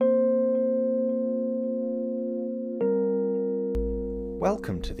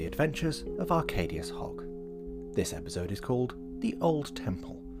Welcome to the adventures of Arcadius Hogg. This episode is called The Old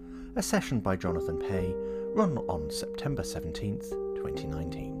Temple, a session by Jonathan Pay, run on September 17th,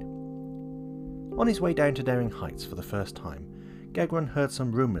 2019. On his way down to Daring Heights for the first time, Gegrun heard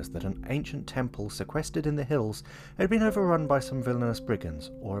some rumours that an ancient temple sequestered in the hills had been overrun by some villainous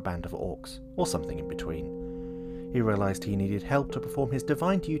brigands or a band of orcs, or something in between. He realised he needed help to perform his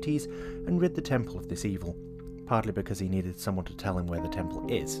divine duties and rid the temple of this evil, partly because he needed someone to tell him where the temple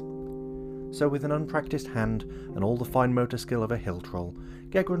is. So with an unpractised hand and all the fine motor skill of a hill troll,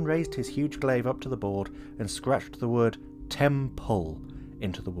 Gegrun raised his huge glaive up to the board and scratched the word Temple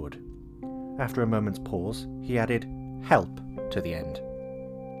into the wood. After a moment's pause, he added help to the end.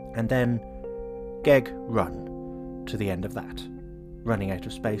 And then Geg run to the end of that, running out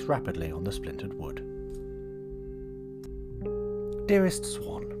of space rapidly on the splintered wood. Dearest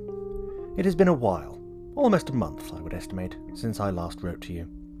Swan, it has been a while. Almost a month, I would estimate, since I last wrote to you.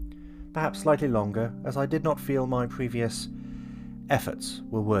 Perhaps slightly longer, as I did not feel my previous efforts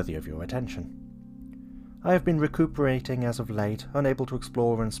were worthy of your attention. I have been recuperating as of late, unable to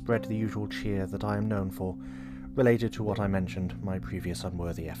explore and spread the usual cheer that I am known for, related to what I mentioned, my previous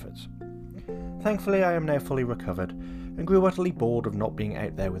unworthy efforts. Thankfully, I am now fully recovered, and grew utterly bored of not being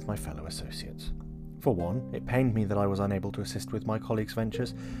out there with my fellow associates. For one, it pained me that I was unable to assist with my colleagues'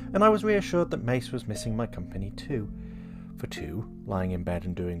 ventures, and I was reassured that Mace was missing my company too. For two, lying in bed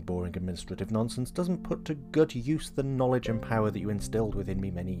and doing boring administrative nonsense doesn't put to good use the knowledge and power that you instilled within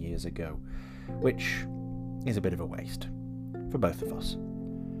me many years ago, which is a bit of a waste, for both of us.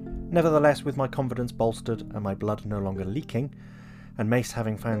 Nevertheless, with my confidence bolstered and my blood no longer leaking, and Mace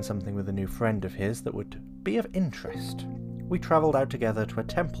having found something with a new friend of his that would be of interest, we travelled out together to a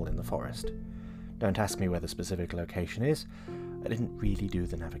temple in the forest. Don't ask me where the specific location is, I didn't really do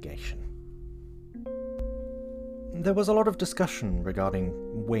the navigation. There was a lot of discussion regarding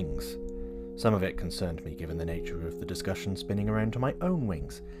wings. Some of it concerned me given the nature of the discussion spinning around to my own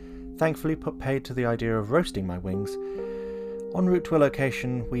wings. Thankfully put paid to the idea of roasting my wings. En route to a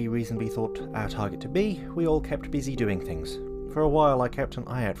location we reasonably thought our target to be, we all kept busy doing things. For a while I kept an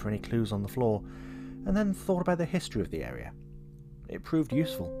eye out for any clues on the floor, and then thought about the history of the area. It proved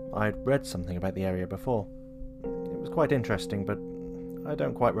useful. I had read something about the area before. It was quite interesting, but I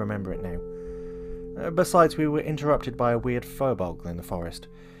don't quite remember it now. Besides, we were interrupted by a weird furbolg in the forest.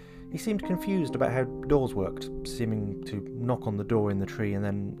 He seemed confused about how doors worked, seeming to knock on the door in the tree and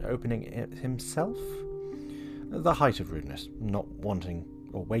then opening it himself. The height of rudeness, not wanting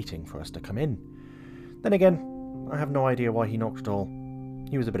or waiting for us to come in. Then again, I have no idea why he knocked at all.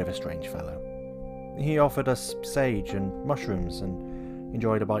 He was a bit of a strange fellow. He offered us sage and mushrooms and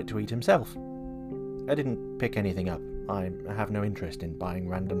enjoyed a bite to eat himself. I didn't pick anything up. I have no interest in buying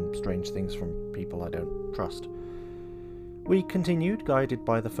random strange things from people I don't trust. We continued, guided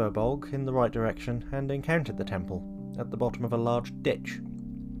by the furbolg, in the right direction and encountered the temple, at the bottom of a large ditch.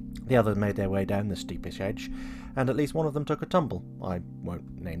 The others made their way down the steepish edge, and at least one of them took a tumble. I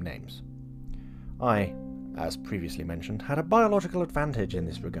won't name names. I, as previously mentioned, had a biological advantage in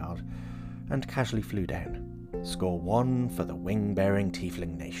this regard, and casually flew down. Score 1 for the wing-bearing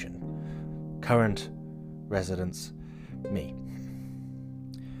tiefling nation. Current residence, me.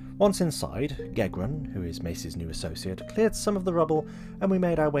 Once inside, Gegrun, who is Mace's new associate, cleared some of the rubble and we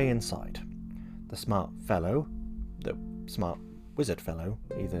made our way inside. The smart wizard fellow,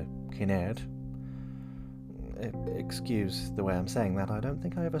 either Kinnaird. Excuse the way I'm saying that, I don't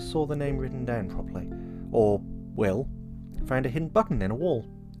think I ever saw the name written down properly. Or Will, found a hidden button in a wall,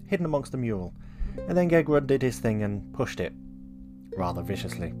 hidden amongst the mural, and then Gegrun did his thing and pushed it, rather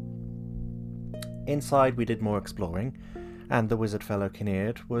viciously. Inside we did more exploring, and the wizard fellow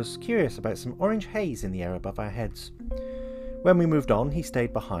Kinnaird was curious about some orange haze in the air above our heads. When we moved on, he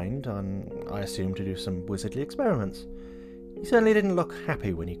stayed behind, and I assumed to do some wizardly experiments. He certainly didn't look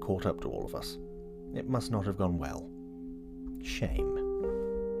happy when he caught up to all of us. It must not have gone well. Shame.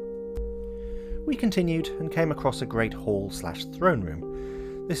 We continued and came across a great hall/throne room.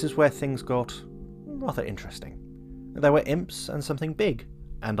 This is where things got rather interesting. There were imps and something big,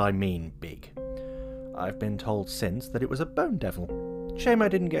 and I mean big. I've been told since that it was a bone devil. Shame I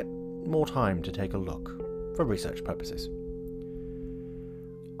didn't get more time to take a look, for research purposes.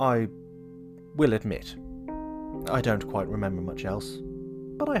 I will admit, I don't quite remember much else,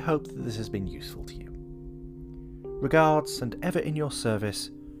 but I hope that this has been useful to you. Regards, and ever in your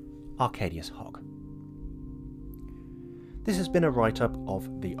service, Arcadius Hogg. This has been a write-up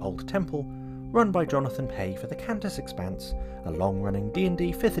of The Old Temple, run by Jonathan Pay for the Cantus Expanse, a long-running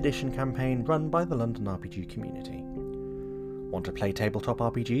D&D 5th edition campaign run by the London RPG community. Want to play tabletop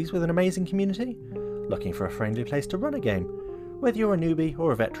RPGs with an amazing community? Looking for a friendly place to run a game? Whether you're a newbie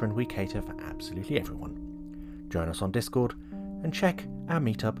or a veteran, we cater for absolutely everyone. Join us on Discord and check our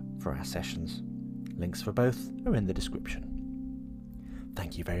meetup for our sessions. Links for both are in the description.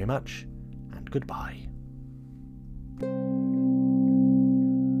 Thank you very much, and goodbye.